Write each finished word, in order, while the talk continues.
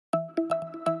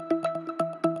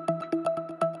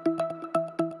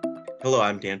Hello,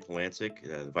 I'm Dan Polancic,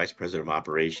 the Vice President of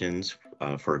Operations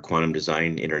for Quantum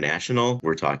Design International.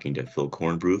 We're talking to Phil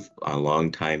Kornbluth, a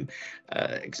longtime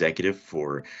executive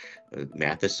for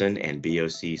Matheson and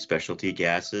BOC Specialty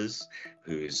Gases,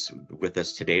 who's with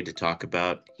us today to talk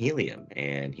about helium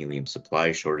and helium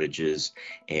supply shortages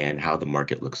and how the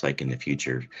market looks like in the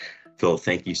future. Phil,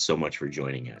 thank you so much for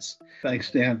joining us. Thanks,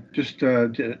 Dan. Just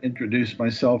to introduce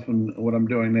myself and what I'm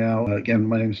doing now. Again,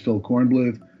 my name is Phil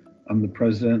Kornbluth. I'm the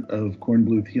president of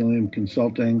Kornbluth Helium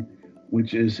Consulting,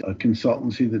 which is a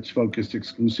consultancy that's focused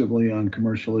exclusively on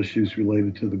commercial issues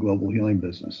related to the global helium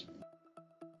business.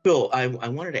 Phil, I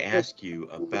wanted to ask you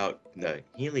about the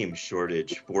helium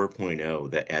shortage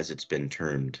 4.0, that as it's been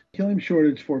termed. Helium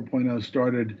shortage 4.0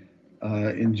 started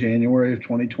in January of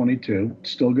 2022,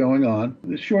 still going on.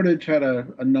 The shortage had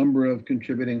a number of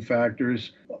contributing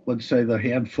factors. Let's say the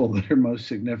handful that are most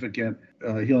significant.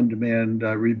 Helium demand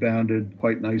rebounded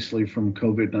quite nicely from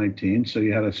COVID-19. So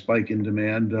you had a spike in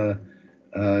demand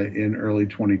in early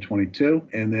 2022.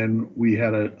 And then we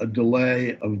had a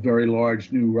delay of a very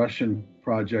large new Russian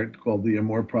project called the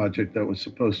Amur project that was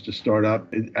supposed to start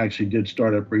up. It actually did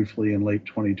start up briefly in late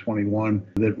 2021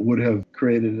 that would have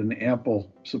created an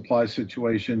ample supply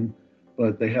situation,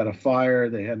 but they had a fire,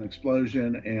 they had an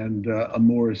explosion, and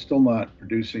Amur is still not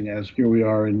producing as here we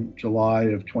are in July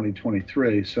of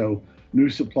 2023. So new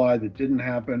supply that didn't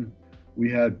happen. We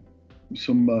had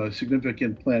some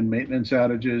significant planned maintenance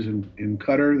outages in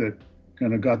Qatar that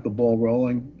kind of got the ball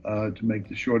rolling to make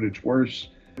the shortage worse.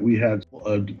 We had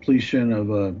a depletion of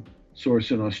a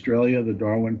source in Australia, the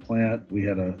Darwin plant. We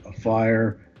had a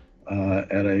fire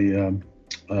at a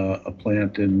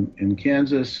plant in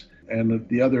Kansas. And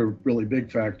the other really big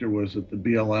factor was that the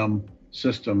BLM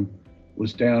system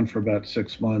was down for about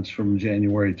 6 months from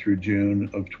January through June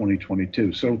of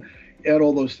 2022. So add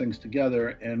all those things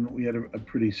together and we had a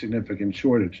pretty significant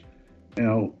shortage.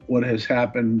 Now, what has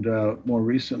happened more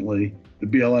recently, the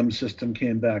BLM system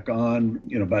came back on,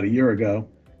 about a year ago.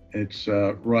 It's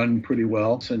run pretty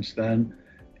well since then,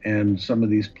 and some of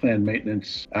these planned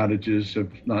maintenance outages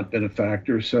have not been a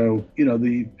factor. So,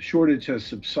 the shortage has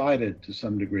subsided to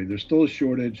some degree. There's still a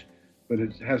shortage, but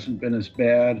it hasn't been as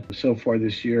bad so far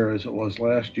this year as it was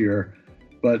last year.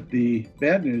 But the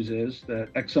bad news is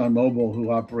that ExxonMobil, who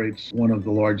operates one of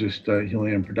the largest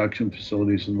helium production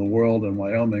facilities in the world in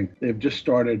Wyoming, they've just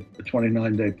started a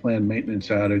 29-day planned maintenance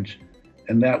outage.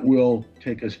 And that will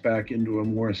take us back into a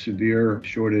more severe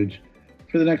shortage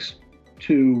for the next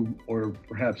 2 or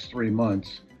perhaps 3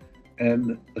 months.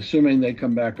 And assuming they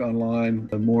come back online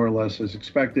more or less as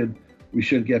expected, we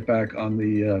should get back on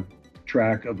the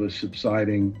track of a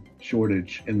subsiding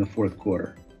shortage in the fourth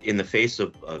quarter. In the face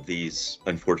of these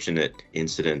unfortunate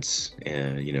incidents,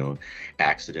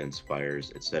 accidents,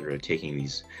 fires, et cetera, taking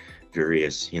these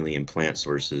various helium plant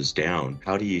sources down,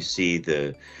 how do you see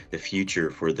the future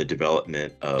for the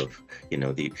development of,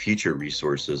 the future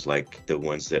resources like the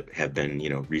ones that have been,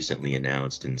 recently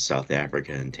announced in South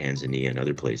Africa and Tanzania and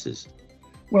other places?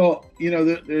 Well,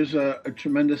 there's a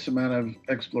tremendous amount of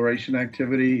exploration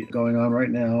activity going on right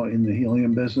now in the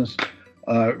helium business.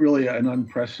 Really an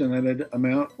unprecedented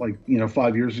amount.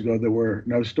 5 years ago, there were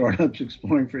no startups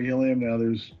exploring for helium. Now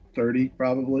there's 30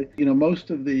 probably. Most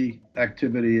of the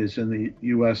activity is in the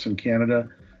US and Canada.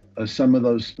 Some of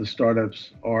the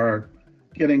startups are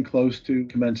getting close to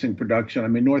commencing production. I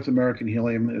mean, North American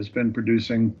Helium has been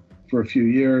producing for a few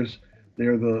years.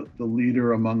 They're the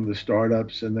leader among the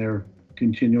startups and they're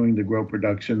continuing to grow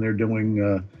production. They're doing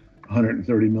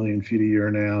 130 million feet a year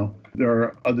now. There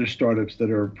are other startups that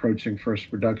are approaching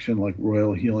first production like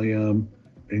Royal Helium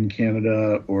in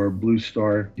Canada or Blue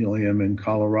Star Helium in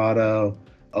Colorado,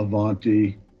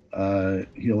 Avanti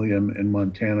Helium in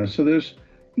Montana. So there's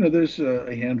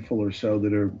a handful or so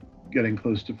that are getting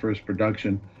close to first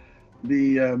production.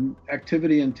 The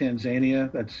activity in Tanzania,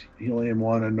 that's Helium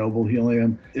 1 and Noble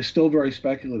Helium, is still very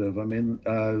speculative. I mean,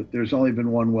 there's only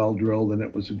been one well drilled and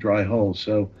it was a dry hole.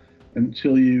 So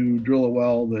until you drill a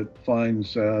well that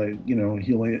finds,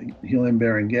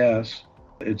 helium-bearing gas,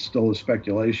 it's still a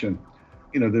speculation.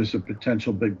 There's a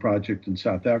potential big project in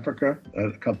South Africa,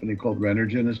 a company called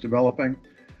Renergen is developing.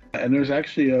 And there's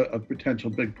actually a potential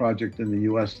big project in the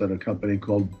US that a company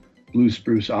called Blue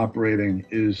Spruce Operating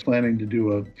is planning to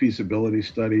do a feasibility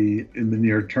study in the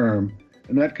near term.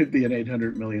 And that could be an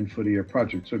 800 million foot a year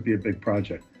project, so it'd be a big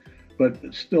project.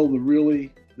 But still the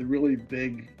really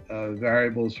big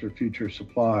variables for future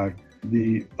supply,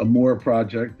 the Amur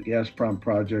project, the Gazprom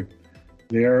project,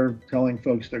 they're telling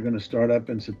folks they're going to start up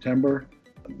in September.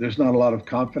 There's not a lot of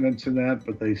confidence in that,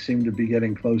 but they seem to be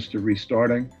getting close to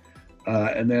restarting.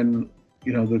 And then,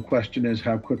 the question is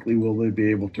how quickly will they be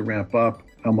able to ramp up?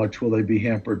 How much will they be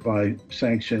hampered by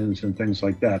sanctions and things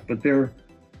like that? But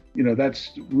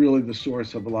that's really the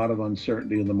source of a lot of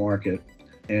uncertainty in the market.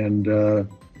 And,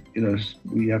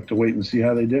 we have to wait and see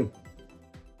how they do.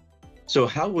 So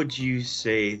how would you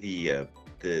say the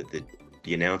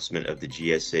announcement of the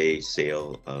GSA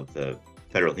sale of the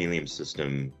federal helium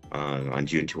system on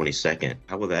June 22nd,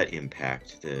 how will that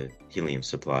impact the helium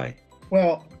supply?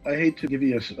 Well, I hate to give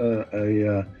you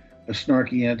a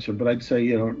snarky answer, but I'd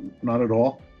say, not at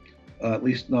all, at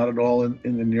least not at all in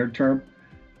the near term.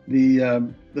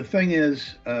 The thing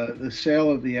is, the sale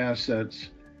of the assets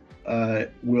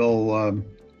will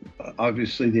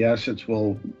obviously the assets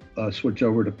will switch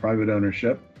over to private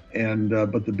ownership, and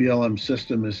but the BLM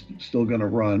system is still going to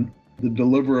run. The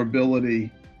deliverability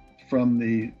from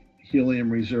the helium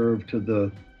reserve to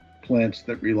the plants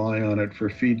that rely on it for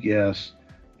feed gas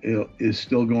is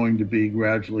still going to be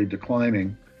gradually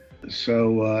declining.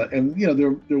 So, and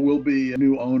there will be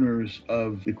new owners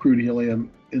of the crude helium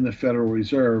in the Federal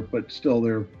Reserve, but still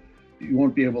you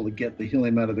won't be able to get the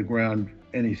helium out of the ground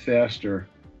any faster,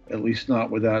 at least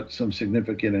not without some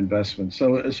significant investment.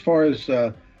 So as far as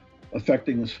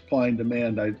affecting the supply and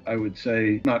demand, I would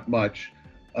say not much.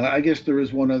 I guess there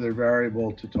is one other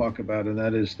variable to talk about, and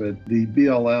that is that the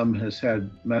BLM has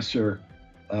had Messer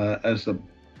as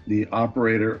the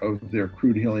operator of their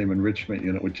crude helium enrichment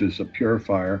unit, which is a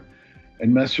purifier.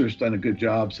 And Messer's done a good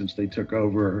job since they took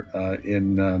over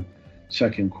in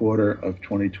second quarter of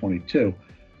 2022.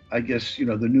 I guess, the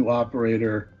new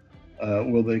operator,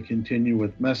 will they continue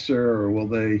with Messer, or will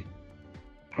they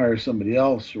hire somebody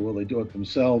else, or will they do it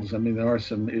themselves? I mean, there are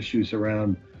some issues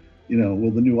around,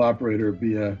 will the new operator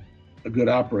be a good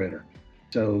operator?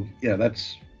 So yeah,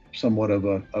 that's somewhat of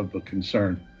a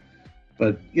concern.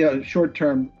 But yeah, short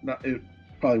term, it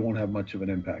probably won't have much of an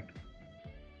impact.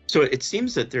 So it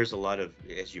seems that there's a lot of,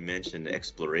 as you mentioned,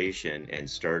 exploration and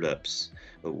startups.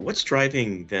 What's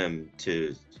driving them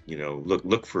to,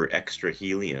 look for extra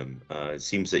helium? It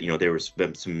seems that, there was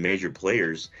been some major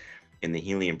players in the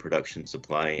helium production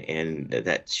supply, and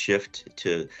that shift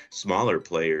to smaller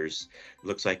players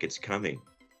looks like it's coming.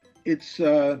 It's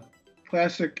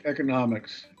classic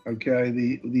economics.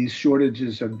 Okay, these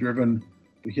shortages have driven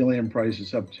the helium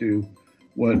prices up to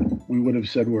what we would have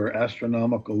said were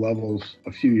astronomical levels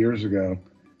a few years ago.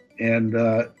 And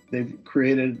they've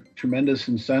created tremendous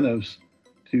incentives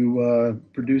to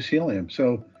produce helium.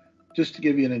 So just to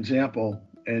give you an example,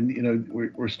 and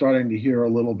we're starting to hear a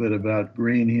little bit about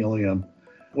green helium.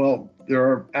 Well, there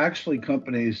are actually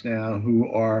companies now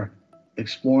who are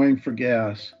exploring for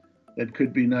gas that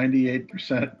could be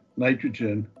 98%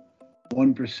 nitrogen,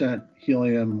 1%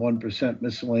 helium, 1%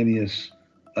 miscellaneous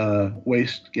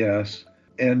waste gas.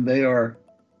 And the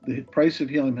price of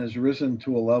helium has risen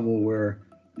to a level where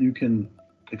you can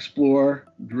explore,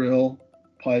 drill,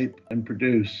 pipe, and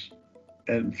produce,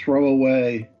 and throw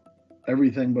away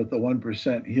everything but the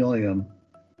 1% helium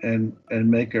and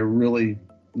make a really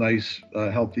nice,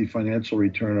 healthy financial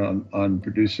return on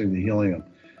producing the helium.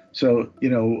 So,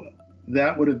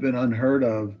 that would have been unheard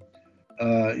of.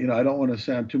 I don't want to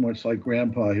sound too much like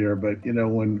grandpa here, but,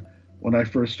 when I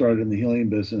first started in the helium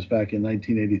business back in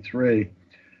 1983,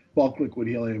 bulk liquid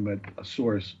helium at a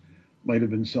source might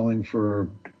have been selling for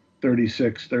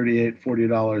 $36, $38,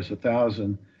 $40 a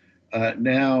thousand.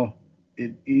 Now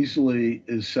it easily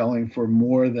is selling for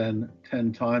more than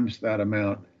 10 times that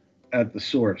amount at the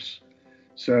source.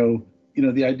 So,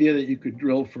 the idea that you could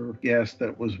drill for gas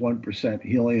that was 1%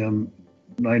 helium,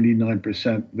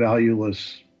 99%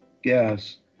 valueless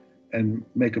gas, and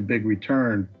make a big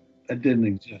return, that didn't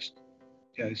exist.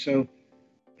 Okay, so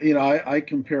I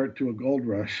compare it to a gold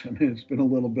rush. I mean, it's been a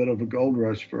little bit of a gold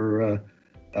rush for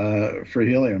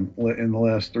helium in the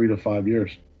last 3 to 5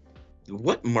 years.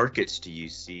 What markets do you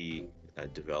see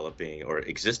developing or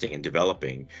existing and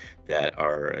developing that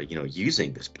are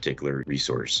using this particular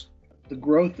resource? The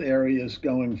growth areas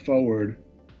going forward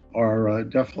are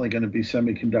definitely going to be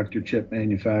semiconductor chip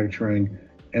manufacturing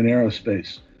and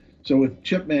aerospace. So with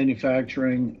chip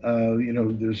manufacturing,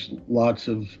 there's lots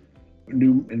of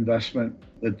new investment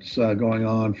that's going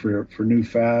on for new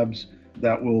fabs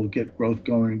that will get growth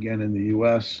going again in the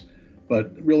US,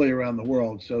 but really around the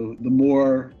world. So the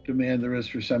more demand there is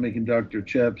for semiconductor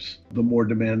chips, the more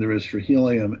demand there is for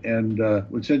helium. And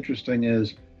what's interesting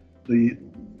is the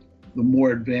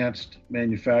more advanced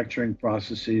manufacturing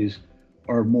processes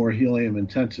are more helium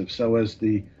intensive. So as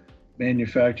the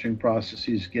manufacturing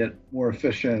processes get more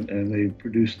efficient and they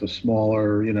produce the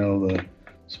smaller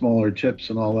chips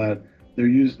and all that,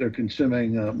 they're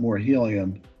consuming more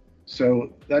helium.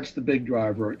 So that's the big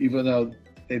driver, even though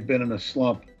they've been in a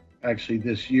slump actually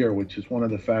this year, which is one of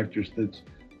the factors that's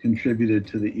contributed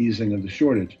to the easing of the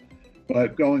shortage.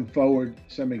 But going forward,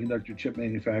 semiconductor chip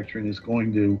manufacturing is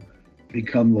going to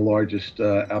become the largest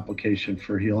application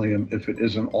for helium if it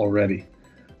isn't already.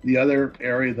 The other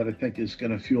area that I think is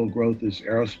going to fuel growth is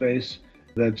aerospace.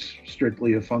 That's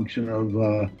strictly a function of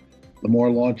the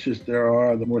more launches there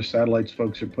are, the more satellites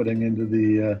folks are putting into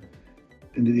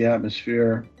the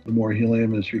atmosphere, the more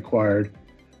helium is required.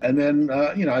 And then,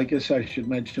 I guess I should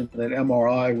mention that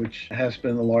MRI, which has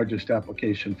been the largest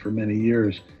application for many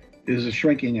years, is a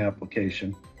shrinking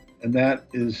application. And that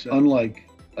is unlike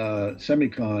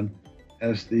semicon.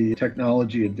 As the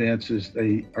technology advances,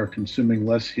 they are consuming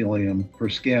less helium per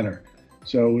scanner.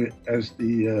 So as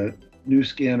the new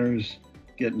scanners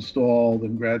get installed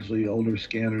and gradually older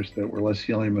scanners that were less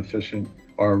helium efficient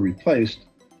are replaced,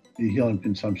 the helium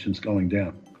consumption is going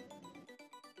down.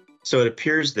 So it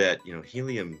appears that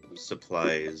helium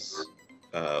supplies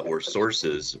or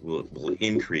sources will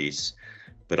increase,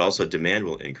 but also demand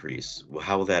will increase. Well,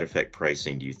 how will that affect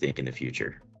pricing, do you think, in the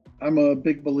future? I'm a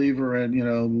big believer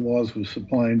in laws of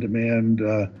supply and demand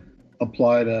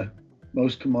apply to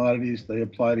most commodities. They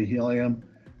apply to helium.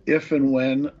 If and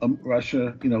when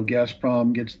Russia,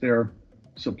 Gazprom gets their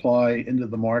supply into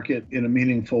the market in a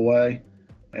meaningful way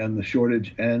and the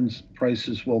shortage ends,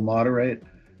 prices will moderate.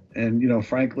 And,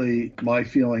 frankly, my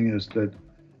feeling is that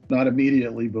not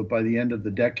immediately, but by the end of the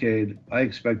decade, I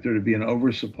expect there to be an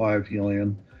oversupply of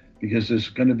helium because there's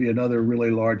going to be another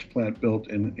really large plant built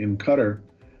in Qatar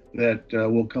that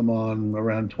will come on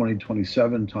around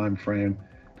 2027 timeframe.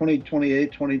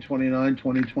 2028, 2029,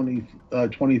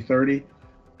 2030,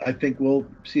 I think we'll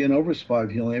see an oversupply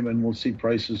of helium and we'll see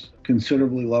prices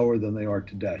considerably lower than they are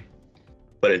today.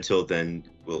 But until then,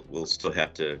 we'll still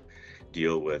have to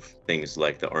deal with things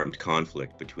like the armed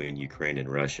conflict between Ukraine and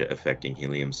Russia affecting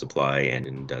helium supply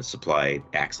and supply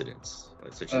accidents,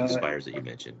 such as the fires that you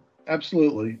mentioned.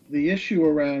 Absolutely. The issue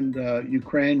around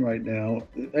Ukraine right now,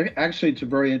 actually, it's a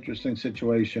very interesting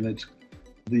situation. It's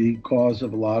the cause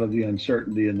of a lot of the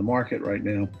uncertainty in the market right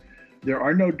now. There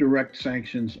are no direct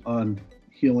sanctions on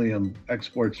helium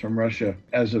exports from Russia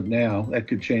as of now. That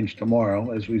could change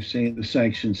tomorrow. As we've seen, the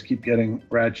sanctions keep getting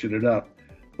ratcheted up.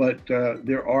 But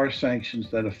there are sanctions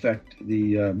that affect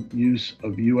the use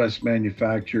of U.S.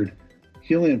 manufactured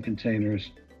helium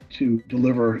containers to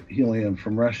deliver helium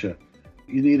from Russia.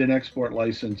 You need an export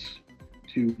license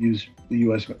to use the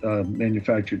U.S.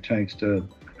 Manufactured tanks to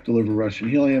deliver Russian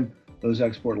helium. Those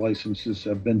export licenses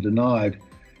have been denied.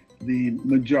 The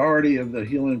majority of the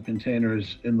helium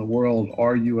containers in the world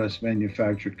are U.S.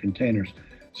 manufactured containers.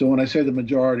 So when I say the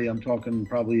majority, I'm talking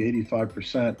probably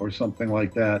 85% or something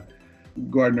like that.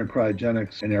 Gardner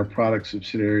Cryogenics and Air Products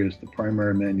subsidiary is the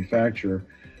primary manufacturer.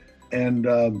 And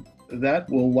that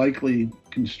will likely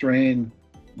constrain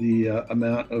the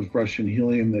amount of Russian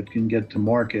helium that can get to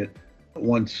market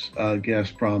once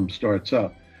Gazprom starts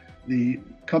up. The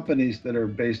companies that are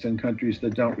based in countries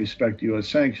that don't respect U.S.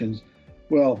 sanctions,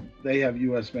 well, they have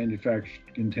U.S.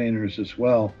 manufactured containers as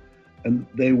well, and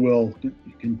they will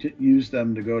use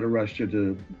them to go to Russia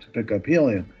to pick up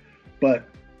helium. But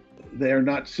they are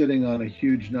not sitting on a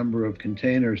huge number of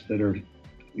containers that are,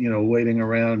 waiting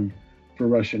around for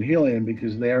Russian helium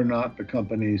because they are not the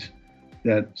companies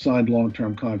that signed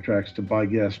long-term contracts to buy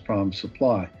Gazprom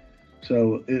supply.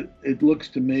 So it looks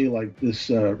to me like this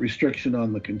restriction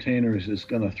on the containers is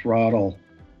going to throttle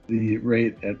the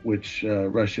rate at which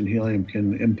Russian helium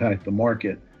can impact the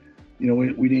market. We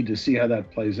need to see how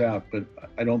that plays out, but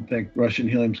I don't think Russian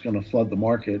helium is going to flood the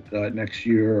market next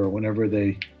year or whenever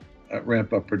they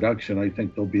ramp up production. I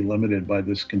think they'll be limited by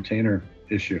this container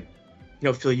issue.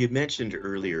 Phil, you mentioned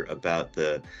earlier about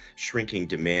the shrinking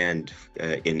demand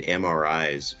in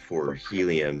MRIs for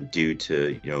helium due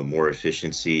to more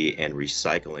efficiency and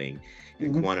recycling.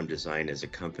 And Quantum Design is a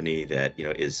company that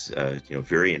is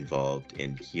very involved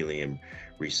in helium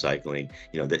recycling.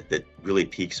 That really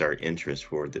piques our interest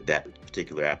for that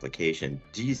particular application.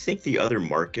 Do you think the other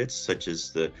markets, such as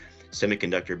the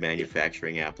semiconductor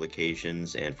manufacturing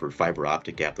applications and for fiber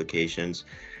optic applications,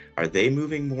 are they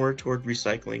moving more toward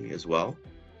recycling as well?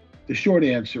 The short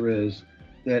answer is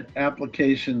that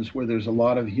applications where there's a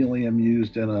lot of helium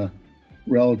used in a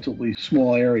relatively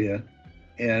small area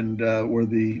and where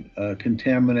the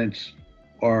contaminants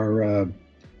are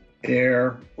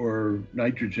air or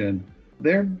nitrogen,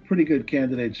 they're pretty good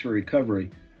candidates for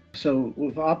recovery. So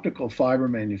with optical fiber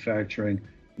manufacturing,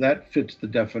 that fits the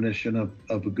definition of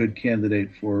a good candidate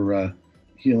for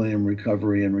helium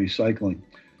recovery and recycling.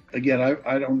 Again,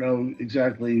 I don't know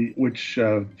exactly which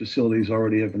facilities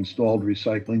already have installed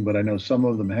recycling, but I know some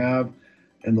of them have,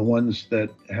 and the ones that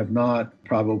have not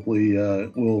probably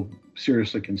will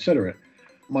seriously consider it.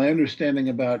 my understanding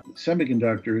about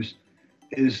semiconductors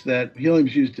is that helium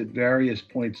is used at various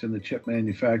points in the chip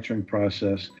manufacturing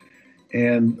process.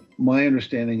 And my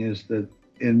understanding is that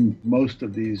in most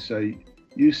of these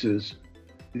uses,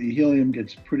 the helium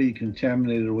gets pretty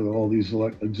contaminated with all these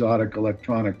exotic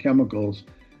electronic chemicals,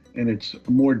 and it's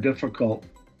more difficult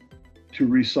to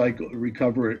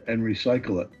recover it and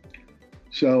recycle it.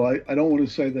 So I don't want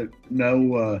to say that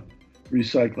no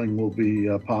recycling will be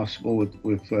possible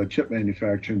with chip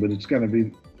manufacturing, but it's going to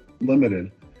be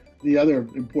limited. The other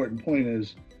important point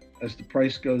is, as the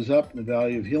price goes up and the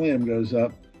value of helium goes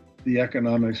up, the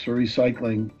economics for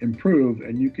recycling improve,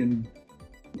 and you can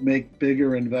make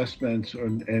bigger investments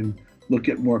and look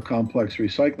at more complex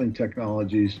recycling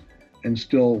technologies and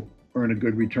still earn a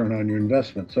good return on your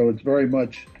investment. So it's very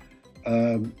much,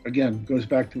 again, goes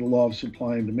back to the law of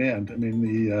supply and demand. I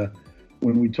mean,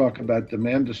 when we talk about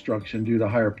demand destruction due to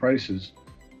higher prices,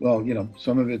 well,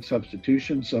 some of it's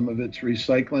substitution, some of it's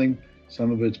recycling,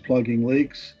 some of it's plugging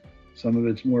leaks, some of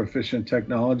it's more efficient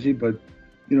technology, but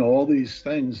all these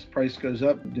things, price goes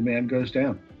up, demand goes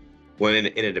down. Well, and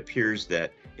it appears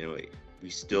that, we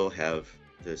still have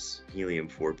this helium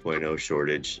 4.0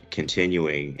 shortage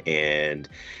continuing, and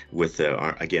with the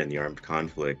armed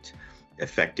conflict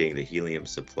affecting the helium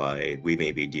supply, we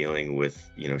may be dealing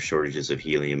with, shortages of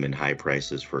helium and high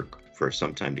prices for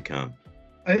some time to come.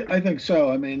 I think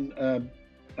so. I mean,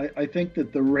 I think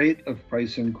that the rate of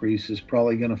price increase is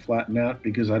probably going to flatten out,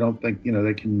 because I don't think,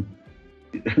 they can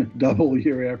double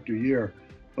year after year.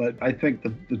 But I think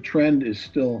the trend is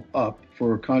still up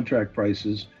for contract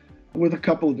prices, with a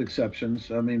couple of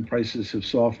exceptions. I mean, prices have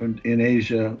softened in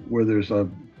Asia, where there's a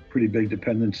pretty big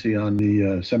dependency on the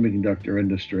semiconductor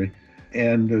industry.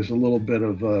 And there's a little bit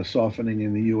of softening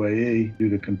in the UAE due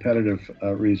to competitive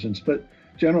reasons. But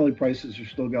generally, prices are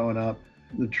still going up.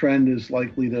 The trend is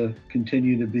likely to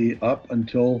continue to be up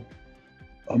until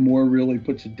more really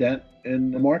puts a dent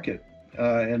in the market.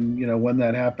 And when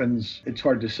that happens, it's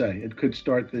hard to say. It could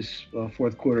start this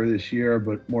fourth quarter this year,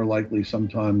 but more likely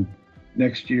sometime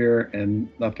next year, and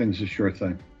nothing's a sure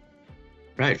thing.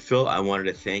 Right, Phil, I wanted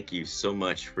to thank you so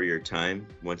much for your time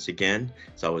once again.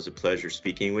 It's always a pleasure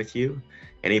speaking with you.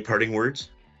 Any parting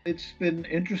words? It's been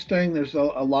interesting. There's a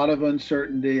lot of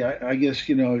uncertainty. I guess,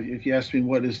 if you ask me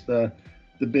what is the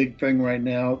big thing right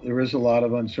now, there is a lot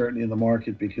of uncertainty in the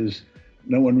market, because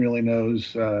no one really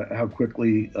knows how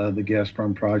quickly the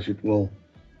Gazprom project will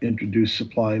introduce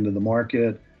supply into the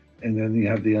market. And then you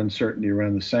have the uncertainty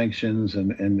around the sanctions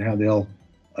and how they'll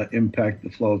impact the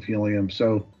flow of helium.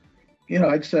 So,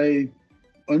 I'd say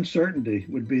uncertainty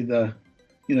would be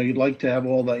you'd like to have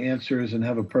all the answers and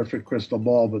have a perfect crystal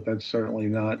ball, but that's certainly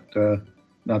not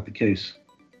the case.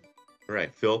 All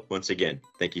right, Phil, once again,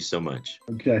 thank you so much.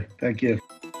 Okay, thank you.